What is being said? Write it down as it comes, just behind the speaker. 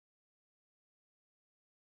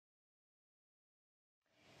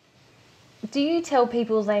Do you tell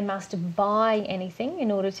people they must buy anything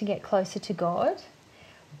in order to get closer to God,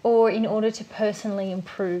 or in order to personally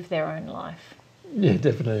improve their own life? Yeah,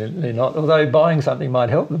 definitely not. Although buying something might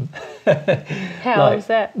help them. How is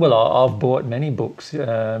that? Well, I've bought many books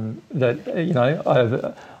that, you know,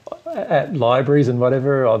 I've at libraries and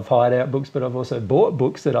whatever, I've hired out books, but I've also bought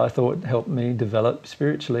books that I thought helped me develop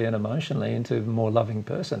spiritually and emotionally into a more loving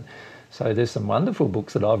person. So there's some wonderful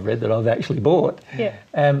books that I've read that I've actually bought. Yeah.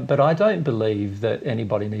 But I don't believe that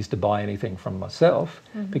anybody needs to buy anything from myself,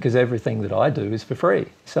 because everything that I do is for free.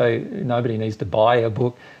 So nobody needs to buy a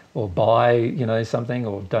book or buy, you know, something,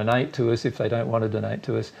 or donate to us if they don't want to donate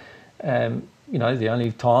to us. You know, the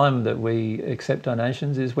only time that we accept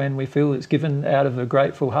donations is when we feel it's given out of a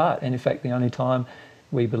grateful heart. And in fact, the only time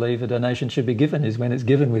we believe a donation should be given is when it's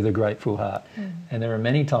given with a grateful heart. And there are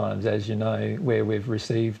many times, as you know, where we've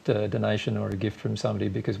received a donation or a gift from somebody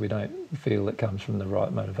because we don't feel it comes from the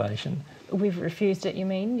right motivation. We've refused it, you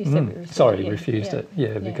mean? You said we refused Sorry, it. refused it.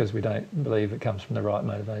 Yeah, Yeah. because we don't believe it comes from the right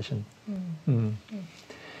motivation.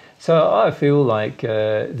 So I feel like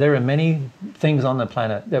there are many things on the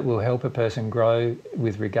planet that will help a person grow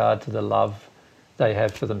with regard to the love they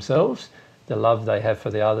have for themselves, the love they have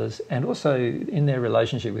for the others, and also in their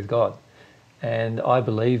relationship with God. And I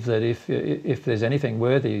believe that if there's anything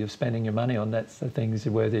worthy of spending your money on, that's the things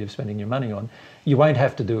worthy of spending your money on. You won't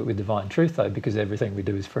have to do it with divine truth, though, because everything we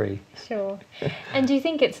do is free. Sure. And do you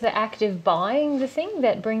think it's the act of buying the thing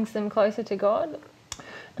that brings them closer to God?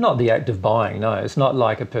 Not the act of buying, no. It's not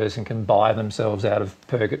like a person can buy themselves out of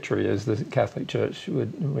purgatory, as the Catholic Church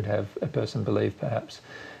would have a person believe, perhaps.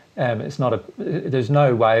 There's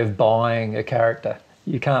no way of buying a character.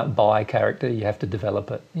 You can't buy character, you have to develop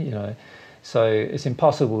it, you know. So it's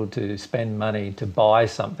impossible to spend money to buy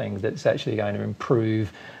something that's actually going to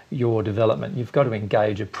improve your development. You've got to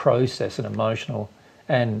engage a process, an emotional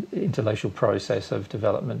and intellectual process of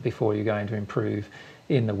development before you're going to improve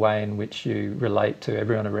in the way in which you relate to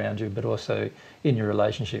everyone around you, but also in your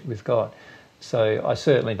relationship with God. So I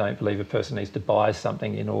certainly don't believe a person needs to buy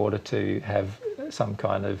something in order to have some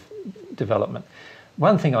kind of development.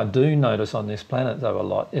 One thing I do notice on this planet, though, a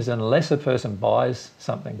lot is unless a person buys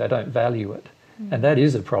something, they don't value it. And that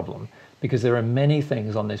is a problem, because there are many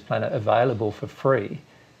things on this planet available for free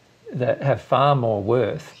that have far more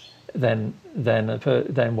worth than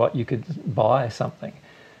what you could buy something.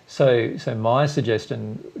 So my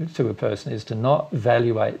suggestion to a person is to not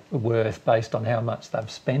evaluate worth based on how much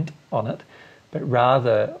they've spent on it, but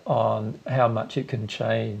rather on how much it can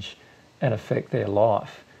change and affect their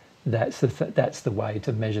life. That's the way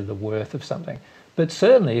to measure the worth of something. But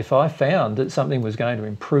certainly if I found that something was going to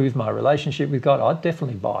improve my relationship with God, I'd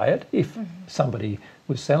definitely buy it if somebody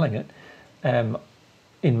was selling it.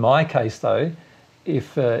 In my case, though,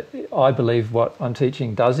 if I believe what I'm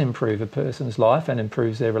teaching does improve a person's life and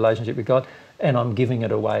improves their relationship with God, and I'm giving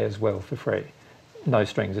it away as well for free, no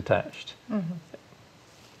strings attached.